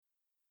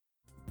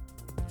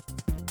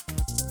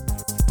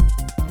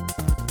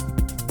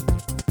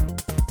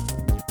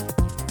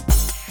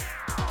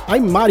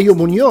I'm Mario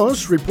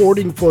Munoz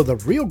reporting for the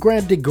Rio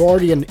Grande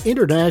Guardian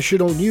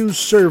International News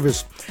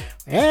Service.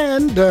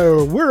 And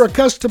we're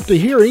accustomed to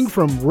hearing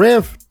from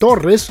Rev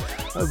Torres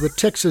of the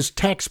Texas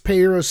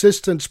Taxpayer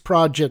Assistance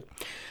Project.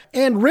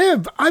 And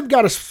Rev, I've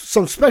got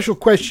some special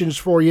questions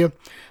for you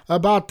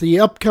about the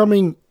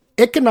upcoming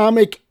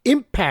economic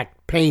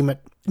impact payment.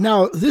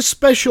 Now, this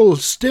special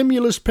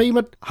stimulus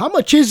payment, how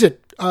much is it?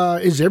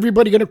 Is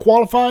everybody going to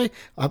qualify?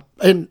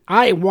 And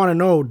I want to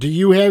know, do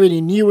you have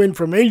any new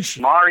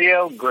information?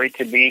 Mario, great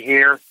to be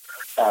here.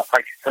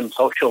 Practice some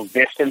social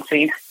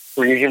distancing.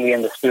 We're usually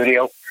in the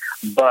studio.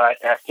 But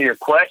as to your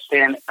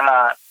question,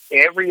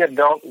 every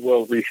adult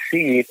will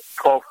receive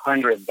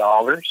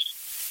 $1,200.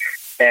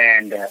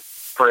 And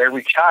for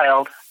every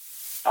child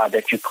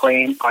that you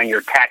claim on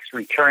your tax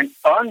return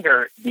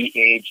under the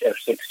age of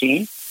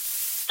 16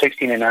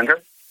 and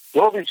under,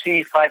 will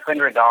receive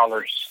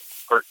 $500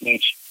 for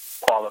each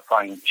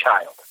qualifying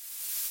child.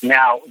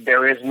 Now,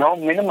 there is no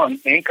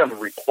minimum income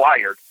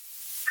required,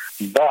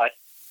 but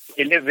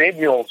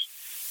single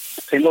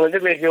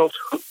individuals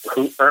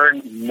who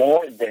earn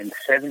more than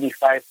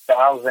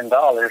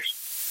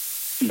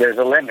 $75,000, there's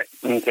a limit.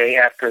 Okay,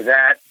 after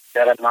that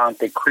amount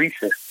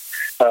decreases.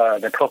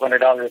 The $1,200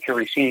 that you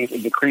receive,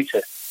 it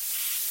decreases.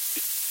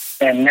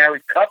 And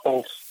married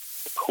couples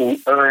who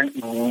earn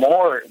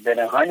more than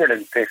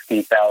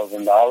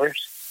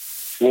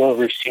 $150,000 will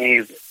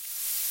receive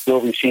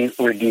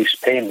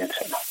reduced payments.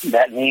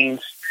 That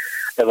means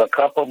if a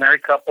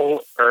married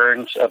couple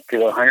earns up to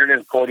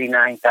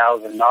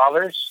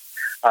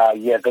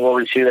 $149,000, they will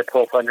receive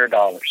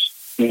 $1,200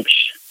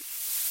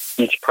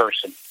 each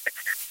person.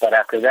 But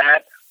after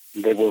that,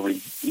 they will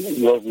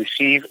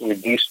receive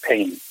reduced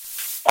payment.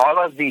 All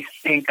of these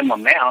income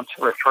amounts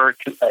refer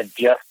to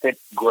adjusted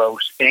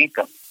gross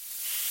income.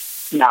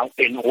 Now,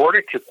 in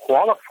order to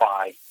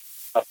qualify,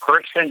 a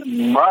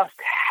person must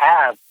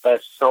have a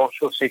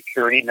Social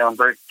Security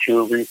number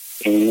to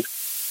receive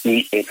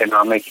the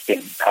economic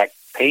impact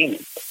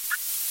payment.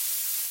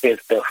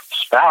 If the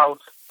spouse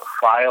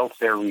files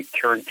their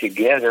return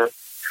together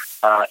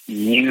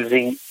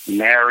using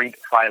married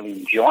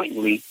filing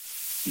jointly,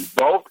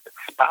 both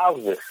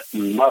spouses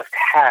must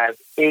have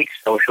a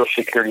Social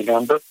Security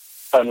number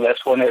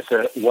unless one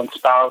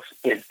spouse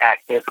is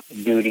active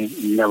duty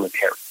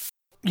military.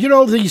 You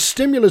know, these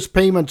stimulus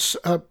payments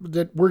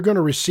that we're going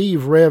to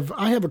receive, Rev,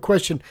 I have a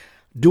question.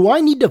 Do I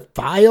need to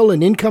file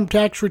an income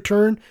tax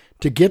return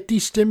to get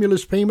these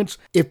stimulus payments?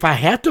 If I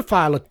have to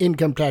file an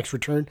income tax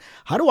return,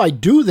 how do I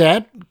do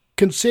that,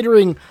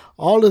 considering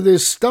all of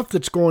this stuff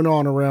that's going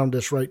on around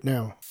us right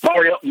now?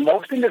 Mario,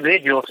 most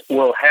individuals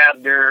will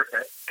have their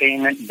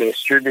payment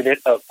distributed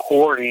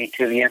according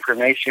to the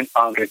information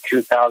on their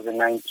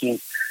 2019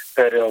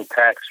 federal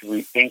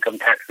income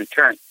tax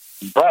return.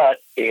 But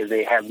if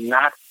they have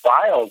not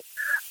filed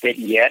it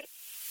yet,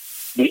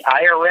 the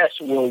IRS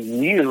will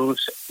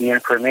use the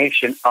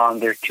information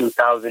on their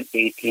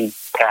 2018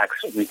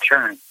 tax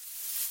return.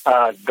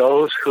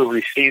 Those who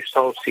receive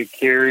Social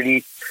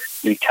Security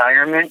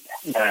retirement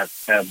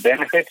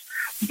benefits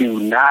do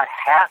not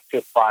have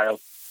to file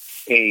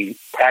a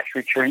tax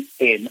return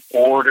in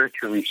order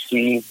to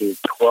receive the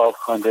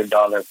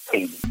 $1,200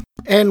 payment.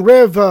 And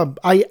Rev,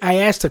 I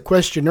asked a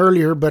question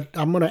earlier, but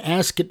I'm going to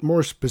ask it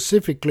more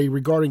specifically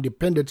regarding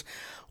dependents.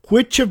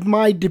 Which of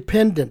my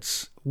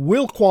dependents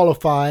will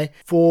qualify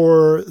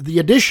for the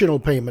additional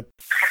payment?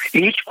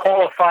 Each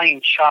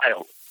qualifying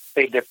child,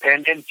 a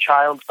dependent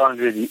child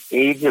under the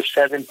age of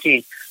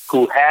 17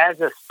 who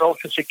has a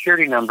Social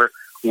Security number,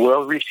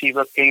 will receive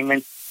a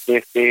payment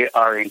if they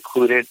are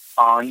included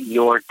on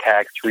your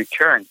tax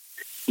return.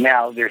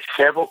 Now, there's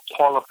several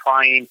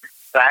qualifying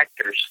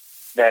factors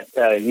that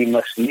you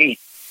must meet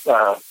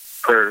for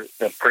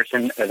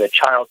the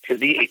child to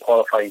be a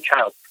qualifying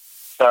child.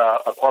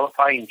 A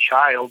qualifying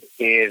child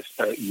is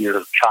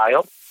your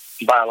child,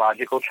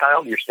 biological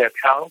child, your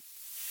stepchild,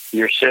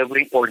 your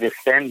sibling or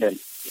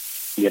descendant,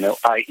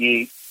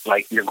 i.e.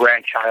 like your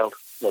grandchild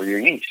or your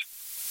niece.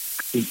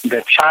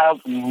 The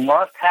child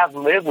must have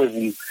lived with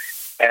you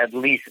at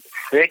least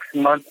 6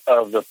 months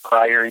of the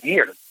prior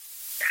year.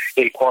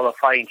 A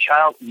qualifying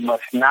child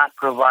must not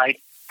provide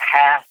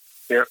half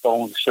their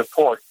own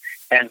support.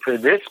 And for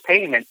this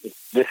payment,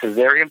 this is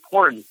very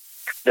important,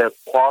 the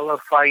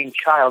qualifying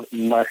child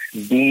must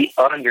be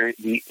under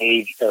the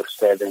age of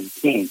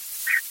 17.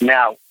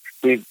 Now,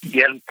 we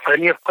get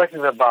plenty of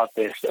questions about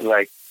this.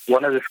 Like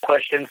one of the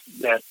questions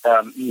that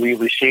we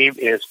received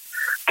is,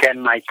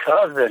 can I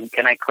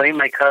claim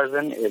my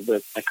cousin if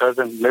my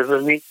cousin lives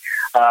with me?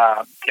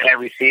 Can I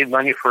receive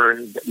money for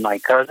my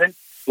cousin?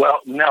 Well,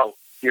 no.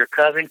 Your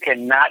cousin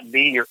cannot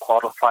be your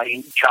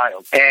qualifying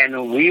child.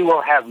 And we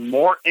will have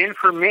more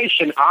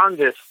information on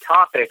this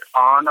topic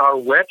on our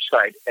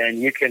website, and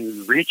you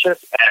can reach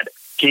us at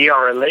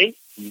trla.org.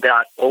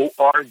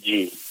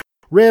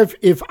 Rev,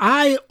 if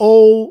I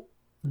owe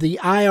the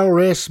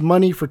IRS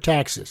money for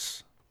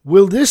taxes,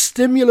 will this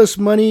stimulus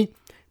money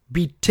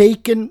be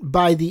taken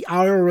by the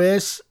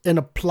IRS and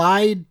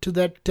applied to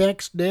that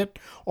tax debt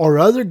or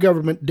other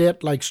government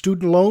debt like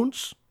student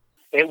loans?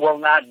 It will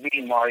not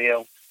be,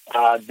 Mario.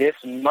 This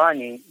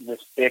money,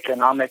 this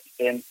economic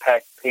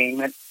impact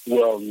payment,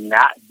 will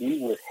not be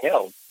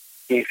withheld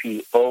if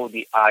you owe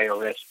the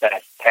IRS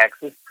back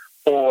taxes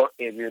or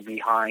if you're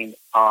behind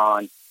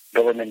on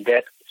government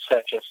debt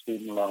such as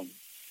student loans.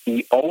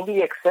 The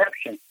only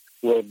exception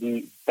will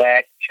be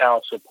back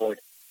child support.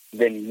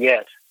 Then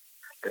yes,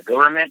 the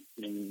government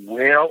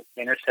will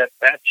intercept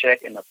that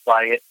check and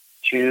apply it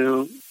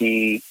to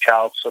the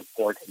child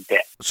support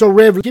debt. So,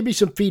 Rev, give me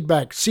some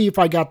feedback. See if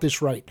I got this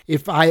right.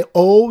 If I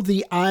owe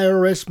the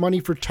IRS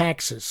money for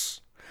taxes,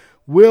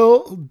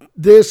 will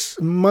this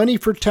money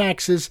for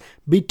taxes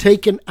be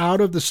taken out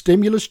of the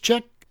stimulus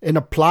check and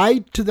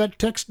applied to that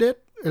tax debt?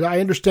 And I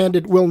understand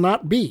it will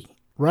not be,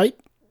 right?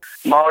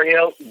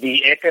 Mario,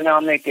 the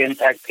economic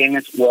impact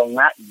payments will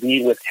not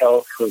be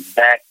withheld for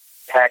back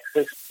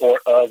taxes or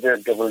other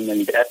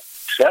government debt,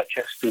 such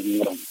as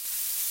student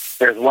loans.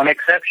 There's one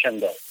exception,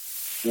 though,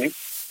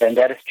 and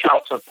that is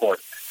child support.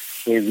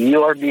 If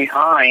you are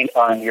behind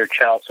on your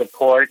child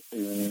support,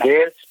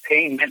 this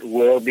payment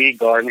will be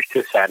garnished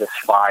to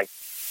satisfy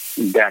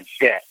that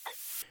debt.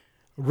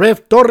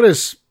 Rev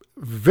Torres,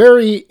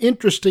 very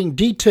interesting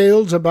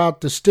details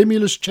about the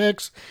stimulus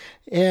checks.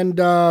 And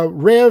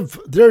Rev,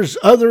 there's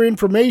other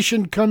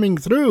information coming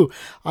through.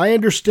 I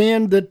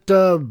understand that,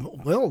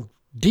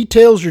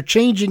 details are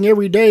changing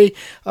every day.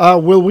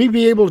 Will we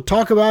be able to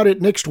talk about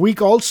it next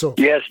week also?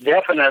 Yes,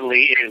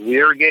 definitely.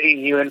 We're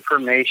getting new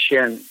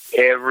information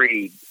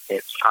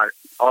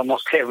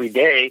almost every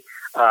day.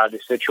 The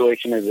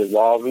situation is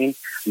evolving,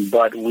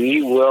 but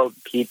we will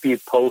keep you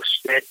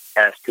posted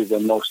as to the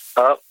most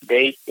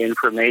up-to-date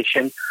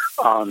information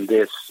on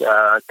this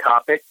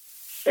topic.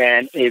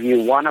 And if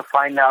you want to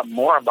find out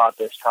more about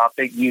this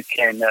topic, you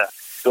can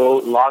go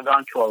log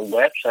on to our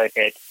website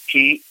at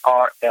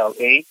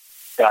trla.org.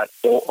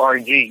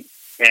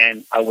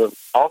 And I will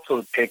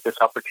also take this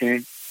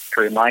opportunity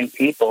to remind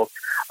people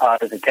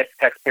that the Texas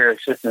Taxpayer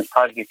Assistance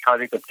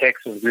Project of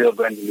Texas, Rio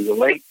Grande do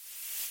Lake,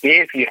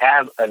 if you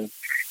have a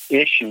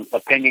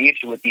pending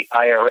issue with the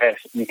IRS,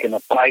 you can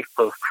apply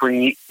for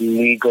free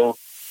legal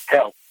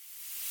help.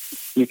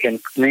 You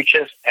can reach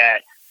us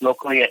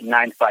locally at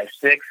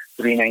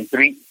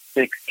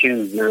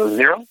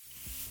 956-393-6200.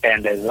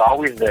 And as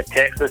always, the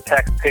Texas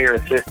Taxpayer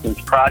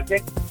Assistance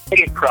Project,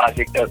 a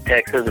project of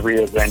Texas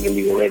Rio Grande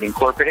Legal Aid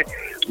Incorporated,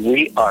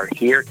 we are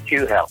here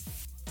to help.